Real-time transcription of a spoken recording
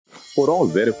For all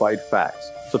verified facts,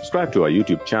 subscribe to our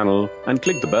YouTube channel and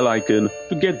click the bell icon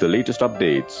to get the latest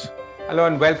updates. Hello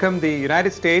and welcome. The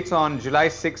United States on July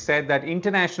 6 said that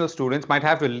international students might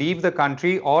have to leave the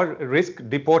country or risk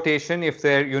deportation if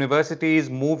their universities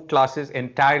moved classes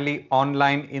entirely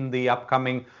online in the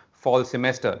upcoming fall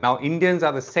semester. Now, Indians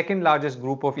are the second largest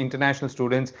group of international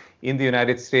students in the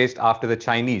United States after the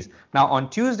Chinese. Now, on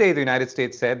Tuesday, the United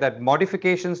States said that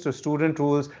modifications to student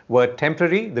rules were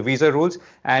temporary, the visa rules,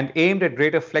 and aimed at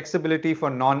greater flexibility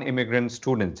for non-immigrant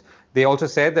students. They also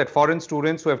said that foreign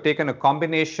students who have taken a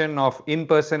combination of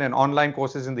in-person and online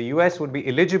courses in the US would be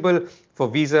eligible for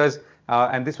visas.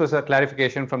 And this was a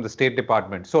clarification from the State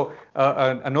Department. So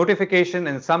a notification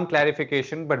and some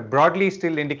clarification, but broadly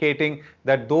still indicating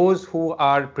that those who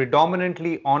are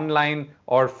predominantly online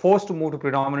or forced to move to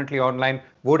predominantly online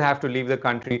would have to leave the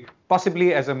country,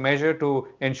 possibly as a measure to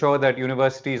ensure that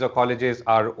universities or colleges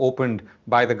are opened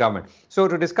by the government. So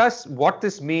to discuss what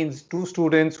this means to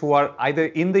students who are either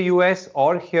in the US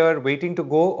or here waiting to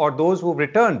go, or those who've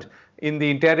returned in the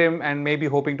interim and maybe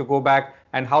hoping to go back,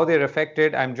 and how they're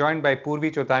affected, I'm joined by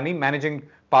Poorvi Chothani, managing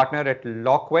partner at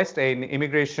LawQuest, an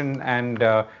immigration and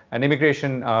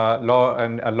immigration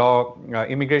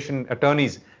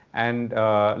attorneys and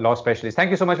law specialists.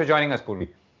 Thank you so much for joining us, Poorvi.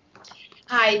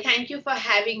 Hi, thank you for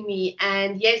having me.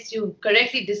 And yes, you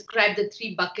correctly described the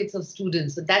three buckets of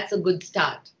students, so that's a good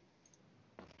start.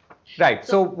 Right.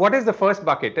 So what is the first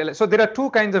bucket? So there are two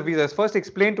kinds of visas. First,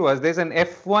 explain to us. There's an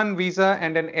F1 visa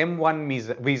and an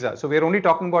M1 visa. So we're only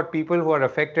talking about people who are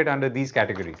affected under these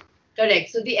categories. Correct.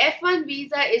 So the F1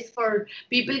 visa is for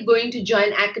people going to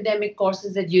join academic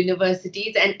courses at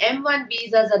universities, and M1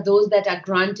 visas are those that are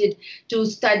granted to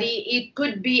study. It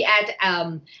could be at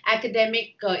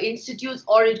academic institutes,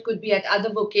 or it could be at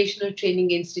other vocational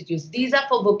training institutes. These are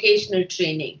for vocational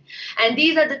training. And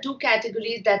these are the two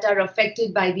categories that are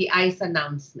affected by the ICE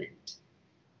announcement.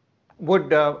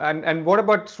 And what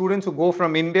about students who go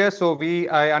from India? So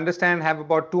I understand, have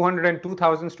about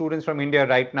 202,000 students from India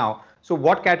right now. So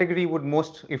what category would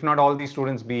most, if not all, these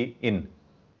students be in?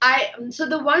 So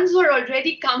the ones who are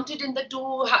already counted in the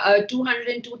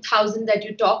 202,000 that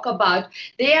you talk about,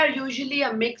 they are usually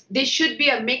a mix. They should be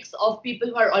a mix of people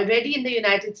who are already in the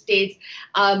United States,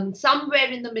 somewhere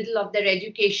in the middle of their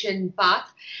education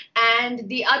path, and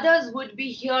the others would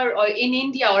be here or in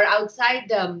India or outside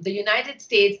the United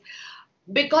States,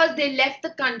 because they left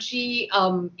the country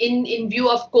in view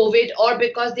of COVID, or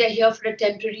because they are here for a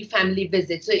temporary family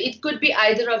visit. So it could be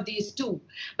either of these two.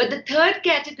 But the third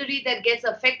category that gets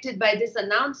affected by this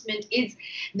announcement is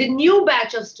the new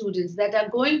batch of students that are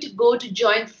going to go to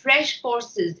join fresh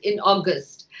courses in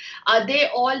August. They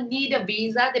all need a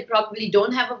visa. They probably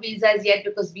don't have a visa as yet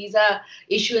because visa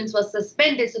issuance was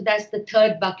suspended. So that's the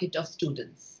third bucket of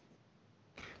students.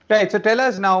 Right. So tell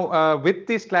us now, with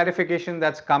this clarification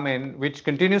that's come in, which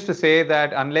continues to say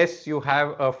that unless you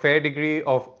have a fair degree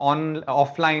of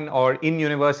offline or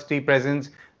in-university presence,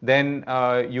 then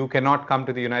you cannot come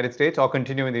to the United States or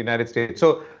continue in the United States.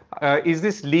 So is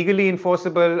this legally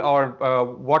enforceable, or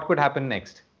what could happen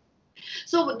next?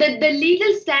 So the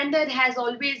legal standard has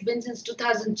always been since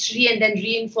 2003 and then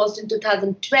reinforced in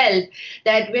 2012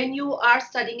 that when you are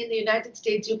studying in the United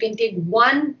States, you can take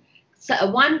one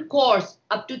course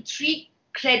up to 3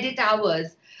 credit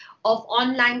hours of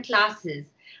online classes,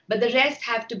 but the rest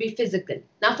have to be physical.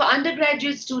 Now, for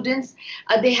undergraduate students,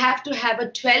 they have to have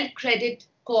a 12 credit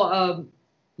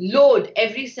load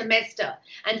every semester.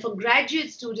 And for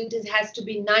graduate students, it has to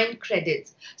be 9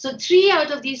 credits. So 3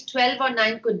 out of these 12 or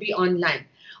 9 could be online.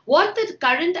 What the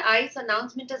current ICE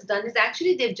announcement has done is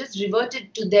actually they've just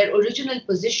reverted to their original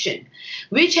position,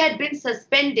 which had been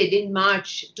suspended in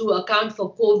March to account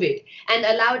for COVID, and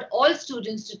allowed all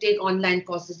students to take online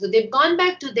courses. So they've gone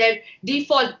back to their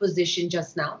default position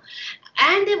just now.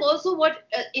 And they've also, what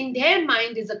in their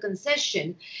mind is a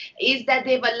concession, is that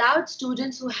they've allowed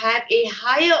students who have a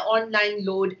higher online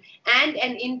load and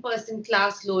an in-person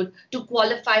class load to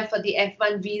qualify for the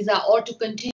F1 visa or to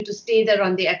continue to stay there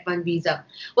on the F1 visa.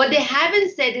 What they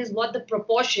haven't said is what the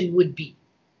proportion would be.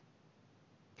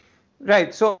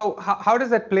 Right. So how does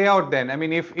that play out then? I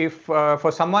mean, if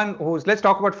for someone who's, let's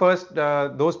talk about first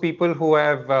those people who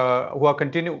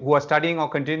are studying or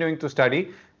continuing to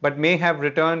study, but may have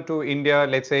returned to India,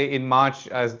 let's say in March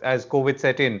as COVID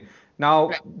set in.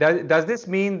 Now, right, does this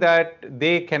mean that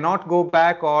they cannot go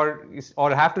back or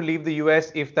have to leave the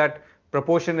US if that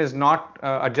proportion is not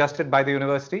adjusted by the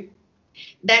university?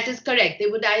 That is correct. They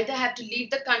would either have to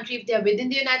leave the country if they are within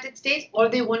the United States, or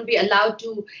they won't be allowed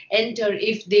to enter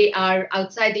if they are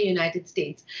outside the United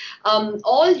States.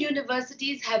 All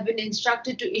universities have been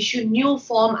instructed to issue new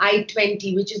Form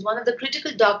I-20, which is one of the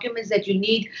critical documents that you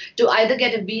need to either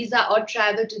get a visa or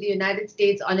travel to the United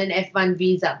States on an F-1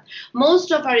 visa.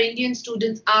 Most of our Indian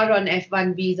students are on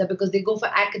F-1 visa because they go for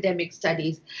academic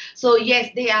studies. So yes,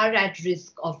 they are at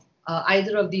risk of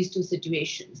either of these two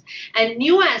situations. And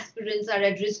new aspirants are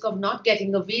at risk of not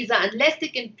getting a visa unless they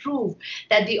can prove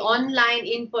that the online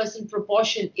in-person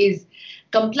proportion is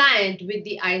compliant with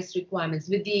the ICE requirements,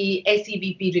 with the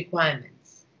SEBP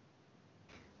requirements.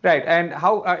 Right. And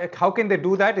how can they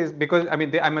do that? Is because, I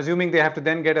mean, I'm assuming they have to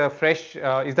then get a fresh,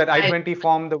 is that I-20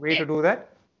 form the way to do that?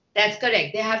 That's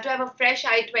correct. They have to have a fresh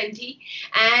I-20,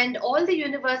 and all the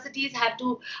universities have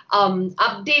to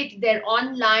update their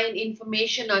online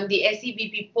information on the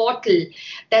SEBP portal.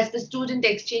 That's the Student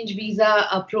Exchange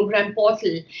Visa Program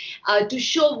portal, to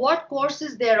show what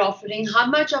courses they're offering, how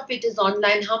much of it is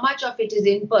online, how much of it is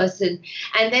in person,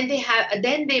 and then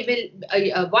they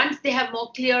will once they have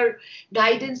more clear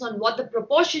guidance on what the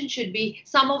proportion should be,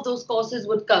 some of those courses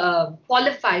would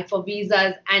qualify for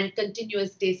visas and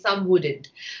continuous stay, some wouldn't.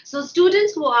 So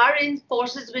students who are in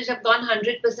courses which have gone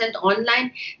 100%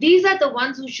 online, these are the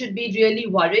ones who should be really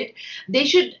worried. They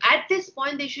should, at this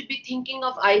point, they should be thinking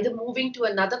of either moving to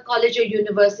another college or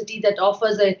university that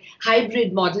offers a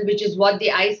hybrid model, which is what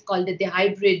the ICE called it, the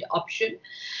hybrid option.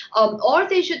 Or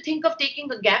they should think of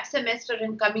taking a gap semester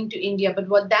and coming to India. But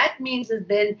what that means is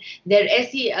then their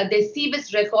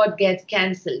CVIS record gets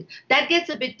cancelled. That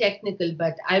gets a bit technical,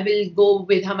 but I will go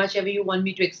with how much ever you want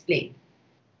me to explain.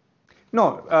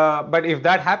 No, but if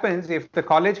that happens, if the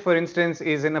college, for instance,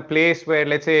 is in a place where,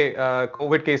 let's say,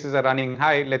 COVID cases are running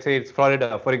high, let's say it's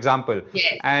Florida, for example,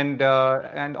 yes. and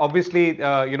obviously,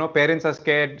 parents are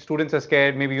scared, students are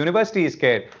scared, maybe university is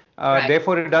scared. Right.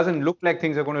 Therefore, it doesn't look like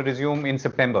things are going to resume in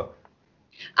September.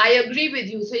 I agree with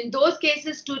you. So in those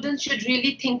cases, students should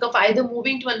really think of either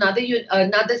moving to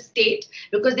another state,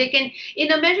 because they can,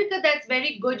 in America, that's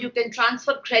very good. You can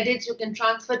transfer credits, you can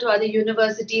transfer to other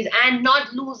universities and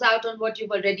not lose out on what you've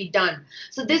already done.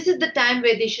 So this is the time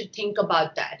where they should think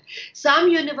about that. Some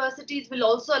universities will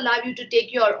also allow you to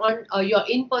take your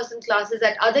in-person classes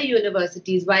at other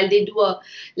universities while they do a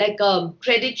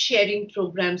credit sharing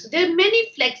program. So there are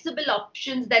many flexible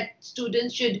options that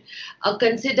students should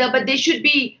consider, but they should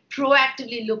be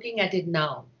proactively looking at it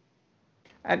now.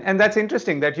 And that's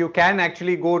interesting that you can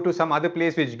actually go to some other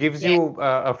place which gives you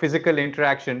a physical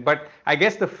interaction. But I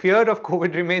guess the fear of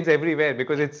COVID remains everywhere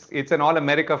because it's an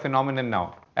all-America phenomenon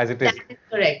now, as it is. That is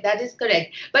correct. That is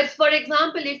correct. But for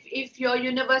example, if your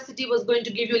university was going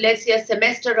to give you, let's say, a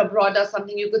semester abroad or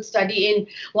something, you could study in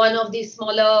one of these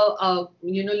smaller,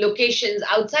 locations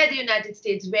outside the United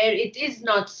States where it is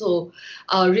not so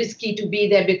risky to be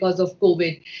there because of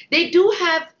COVID. They do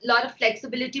have a lot of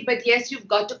flexibility, but yes, you've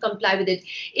got to comply with it.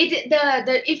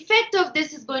 The effect of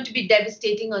this is going to be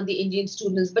devastating on the Indian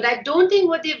students, but I don't think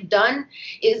what they've done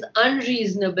is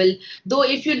unreasonable. Though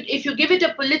if you give it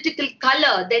a political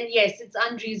color, then yes, it's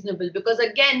unreasonable, because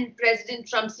again, President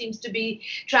Trump seems to be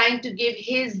trying to give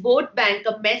his vote bank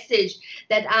a message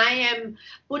that I am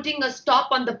putting a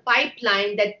stop on the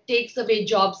pipeline that takes away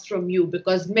jobs from you,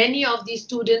 because many of these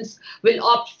students will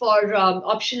opt for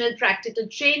optional practical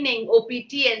training,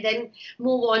 OPT, and then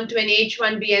move on to an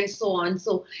H-1B and so on.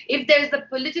 So if there's a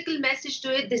political message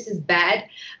to it, this is bad.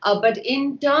 But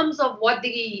in terms of what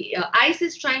the ICE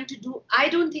is trying to do, I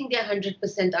don't think they're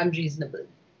 100% unreasonable.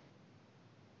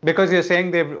 Because you're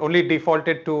saying they've only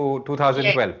defaulted to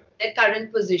 2012. Yes, their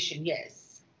current position,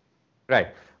 yes. Right.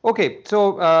 Okay.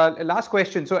 So last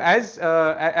question. So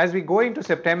as we go into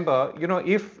September,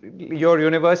 if your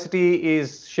university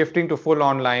is shifting to full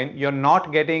online, you're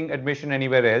not getting admission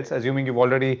anywhere else, assuming you've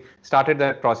already started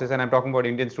that process, and I'm talking about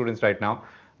Indian students right now,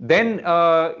 then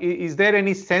is there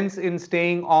any sense in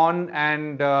staying on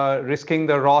and risking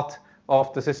the wrath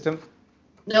of the system?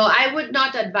 No, I would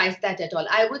not advise that at all.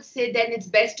 I would say then it's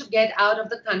best to get out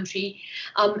of the country.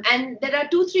 And there are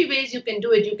 2-3 ways you can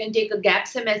do it. You can take a gap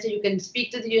semester. You can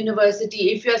speak to the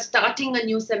university. If you're starting a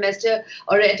new semester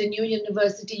or at a new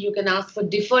university, you can ask for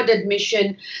deferred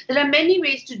admission. There are many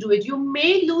ways to do it. You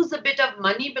may lose a bit of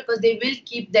money because they will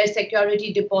keep their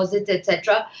security deposits,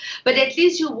 etc. But at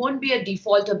least you won't be a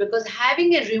defaulter, because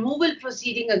having a removal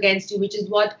proceeding against you, which is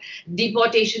what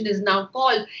deportation is now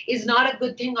called, is not a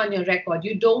good thing on your record.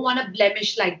 You don't want a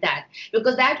blemish like that,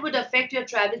 because that would affect your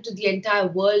travel to the entire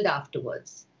world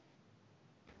afterwards.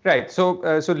 Right. So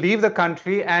leave the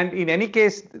country, and in any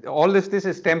case, all this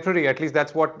is temporary. At least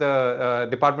that's what the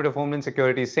Department of Homeland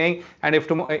Security is saying. And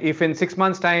if in 6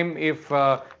 months' time, if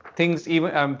things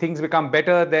become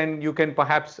better, then you can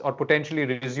perhaps or potentially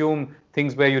resume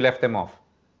things where you left them off.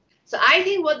 So I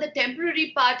think what the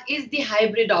temporary part is the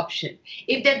hybrid option.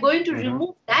 If they're going to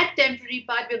remove that temporary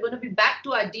part, we're going to be back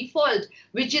to our default,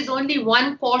 which is only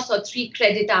one course or 3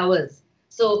 credit hours.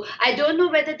 So I don't know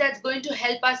whether that's going to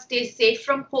help us stay safe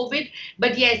from COVID.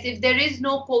 But yes, if there is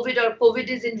no COVID or COVID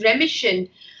is in remission,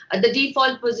 the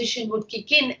default position would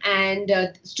kick in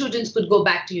and students could go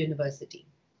back to university.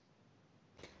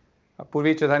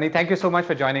 Poorvi Chothani, thank you so much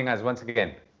for joining us once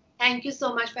again. Thank you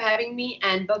so much for having me,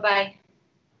 and bye-bye.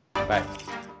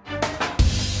 Bye.